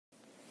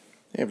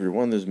Hey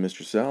everyone, this is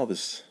Mr. Sal.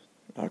 This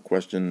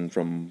question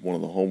from one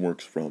of the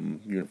homeworks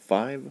from Unit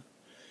 5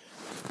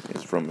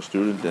 is from a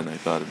student, and I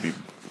thought it'd be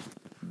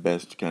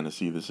best to kind of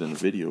see this in a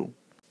video.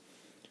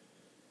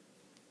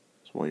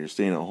 So while you're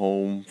staying at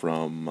home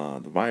from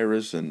the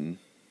virus and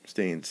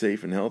staying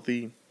safe and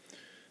healthy,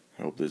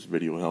 I hope this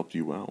video helped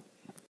you out.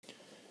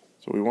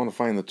 So we want to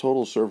find the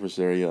total surface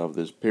area of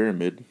this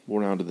pyramid.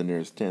 We'll round to the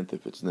nearest tenth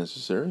if it's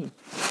necessary.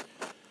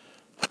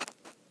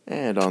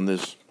 And on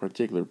this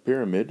particular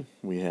pyramid,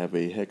 we have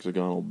a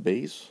hexagonal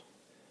base.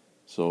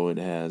 So it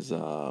has,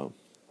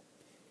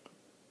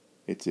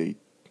 it's a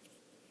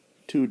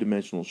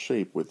two-dimensional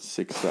shape with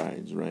 6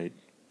 sides, right?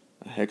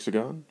 A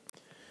hexagon.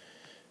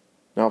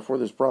 Now for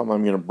this problem,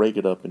 I'm going to break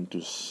it up into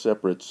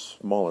separate,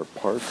 smaller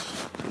parts,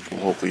 which will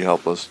hopefully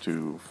help us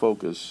to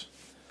focus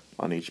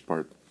on each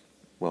part,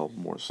 well,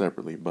 more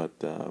separately, but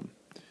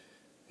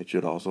it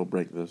should also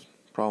break this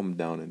problem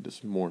down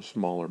into more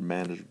smaller,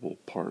 manageable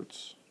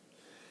parts.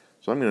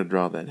 So I'm going to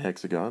draw that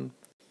hexagon,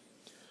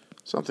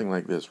 something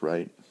like this,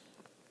 right?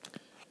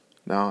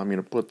 Now I'm going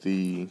to put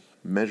the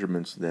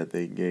measurements that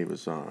they gave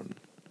us on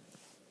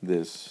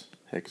this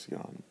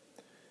hexagon.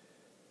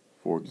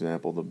 For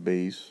example, the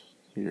base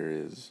here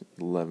is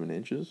 11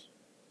 inches.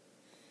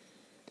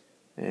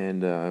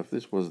 And if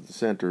this was the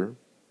center,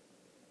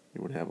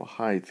 it would have a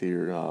height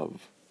here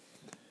of,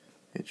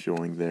 it's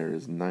showing there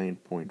is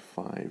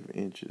 9.5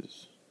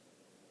 inches.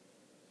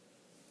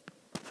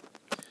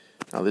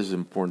 Now this is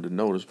important to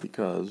notice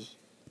because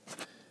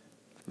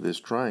this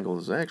triangle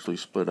is actually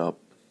split up.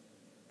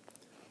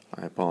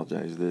 I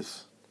apologize,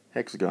 this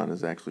hexagon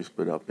is actually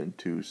split up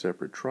into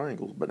separate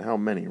triangles, but how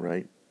many,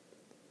 right?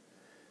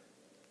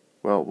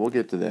 Well, we'll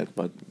get to that,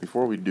 but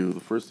before we do, the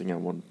first thing I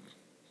want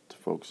to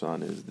focus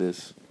on is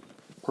this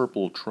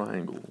purple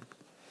triangle.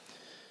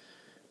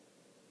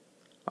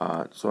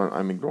 So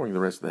I'm ignoring the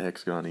rest of the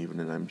hexagon even,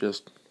 and I'm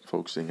just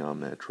focusing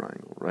on that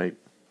triangle, right?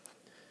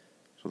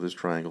 So this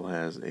triangle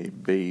has a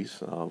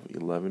base of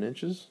 11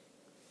 inches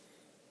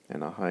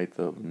and a height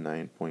of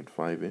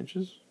 9.5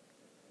 inches.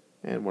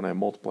 And when I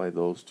multiply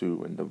those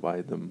two and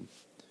divide them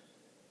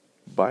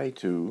by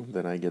 2,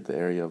 then I get the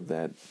area of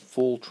that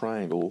full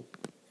triangle,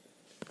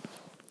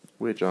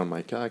 which on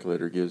my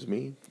calculator gives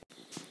me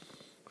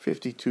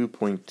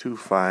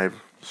 52.25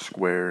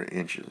 square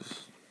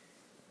inches.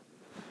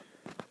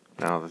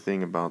 Now the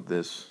thing about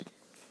this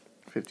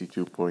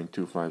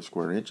 52.25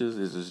 square inches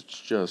is it's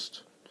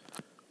just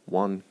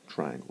one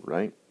triangle,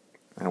 right?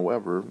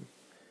 However,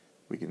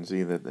 we can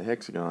see that the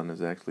hexagon has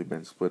actually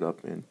been split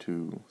up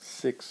into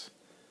 6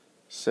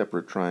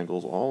 separate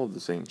triangles, all of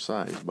the same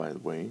size, by the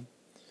way.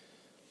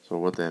 So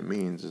what that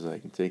means is I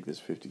can take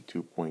this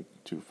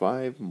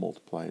 52.25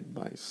 multiplied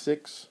by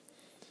 6,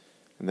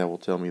 and that will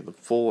tell me the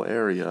full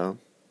area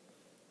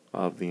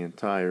of the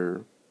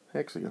entire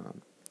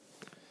hexagon.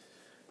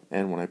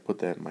 And when I put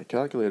that in my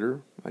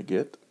calculator, I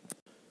get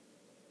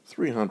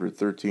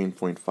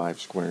 313.5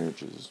 square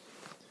inches.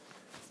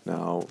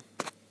 Now,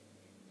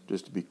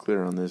 just to be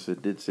clear on this,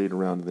 it did say to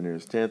round to the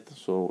nearest tenth,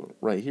 so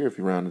right here, if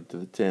you round it to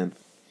the 10th,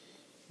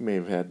 you may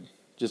have had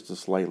just a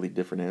slightly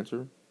different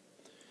answer.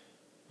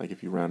 Like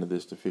if you rounded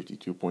this to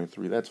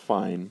 52.3, that's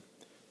fine.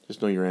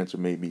 Just know your answer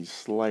may be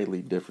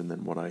slightly different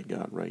than what I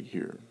got right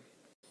here.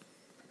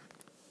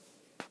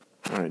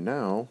 Alright,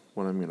 now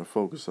what I'm going to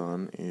focus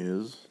on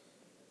is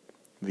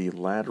the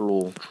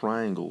lateral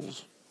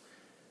triangles.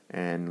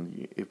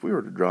 And if we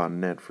were to draw a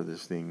net for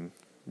this thing,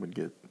 we'd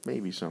get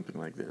maybe something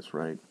like this,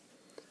 right?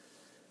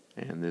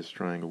 And this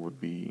triangle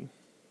would be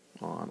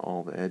on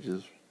all the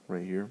edges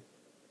right here,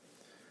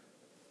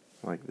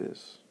 like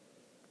this.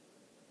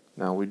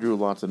 Now we drew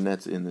lots of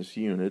nets in this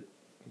unit.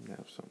 We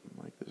have something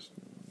like this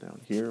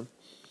down here.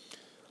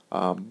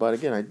 But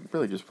again, I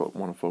really just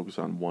want to focus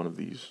on one of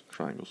these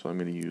triangles, so I'm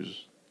going to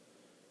use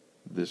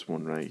this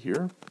one right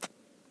here.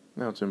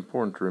 Now it's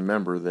important to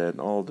remember that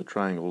all the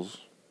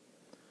triangles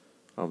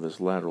of this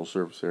lateral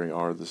surface area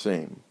are the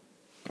same.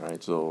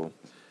 Alright, so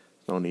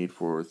no need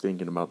for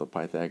thinking about the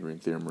Pythagorean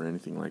theorem or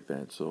anything like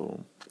that.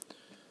 So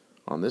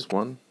on this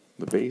one,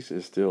 the base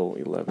is still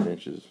 11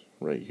 inches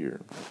right here.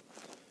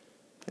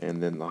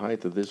 And then the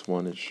height of this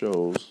one, it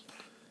shows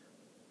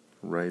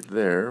right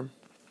there.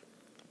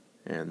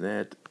 And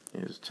that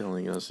is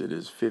telling us it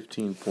is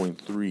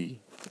 15.3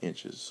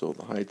 inches. So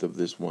the height of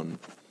this one,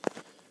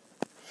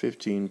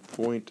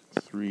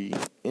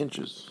 15.3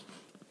 inches.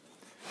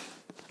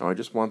 Now I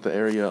just want the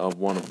area of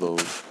one of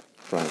those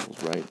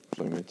triangles, right?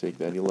 So I'm going to take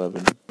that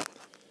 11,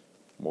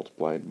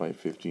 multiply it by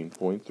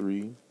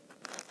 15.3,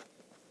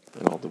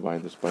 and I'll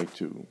divide this by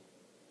 2.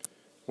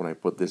 When I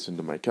put this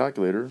into my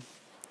calculator,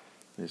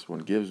 this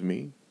one gives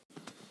me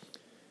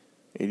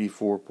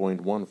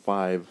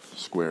 84.15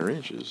 square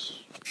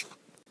inches.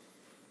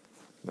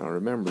 Now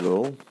remember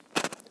though,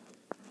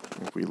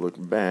 if we look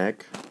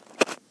back,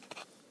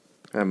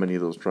 how many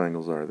of those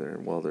triangles are there?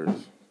 Well,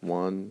 there's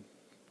 1,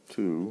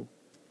 2,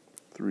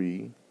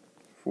 3,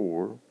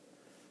 4,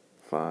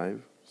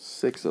 5,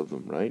 6 of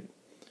them, right?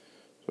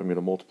 So I'm going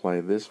to multiply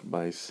this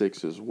by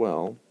 6 as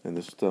well, and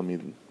this will tell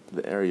me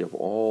the area of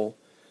all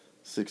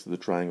 6 of the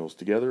triangles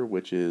together,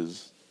 which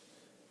is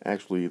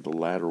actually the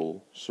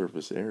lateral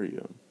surface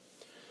area.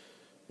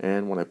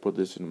 And when I put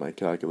this into my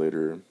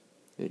calculator,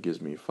 it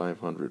gives me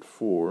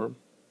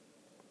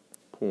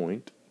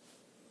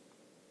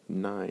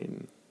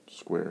 504.9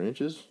 square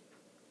inches.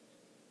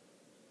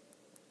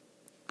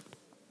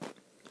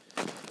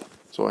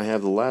 So I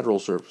have the lateral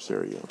surface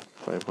area,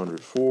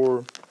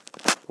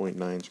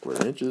 504.9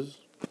 square inches.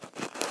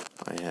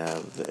 I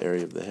have the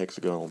area of the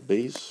hexagonal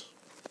base,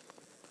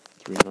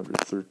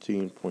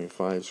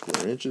 313.5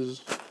 square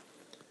inches.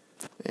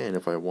 And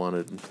if I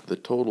wanted the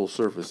total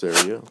surface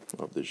area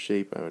of this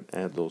shape, I would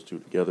add those two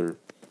together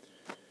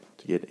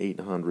to get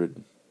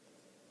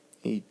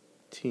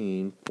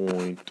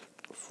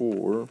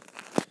 818.4.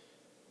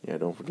 Yeah,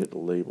 don't forget to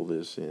label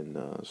this in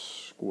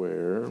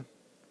square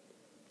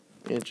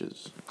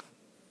inches.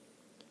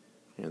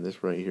 And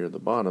this right here at the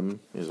bottom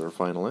is our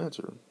final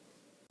answer.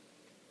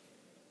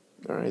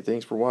 Alright,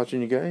 thanks for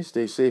watching, you guys.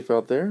 Stay safe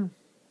out there.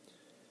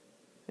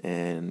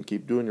 And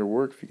keep doing your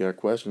work. If you got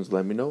questions,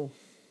 let me know.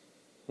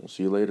 We'll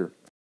see you later.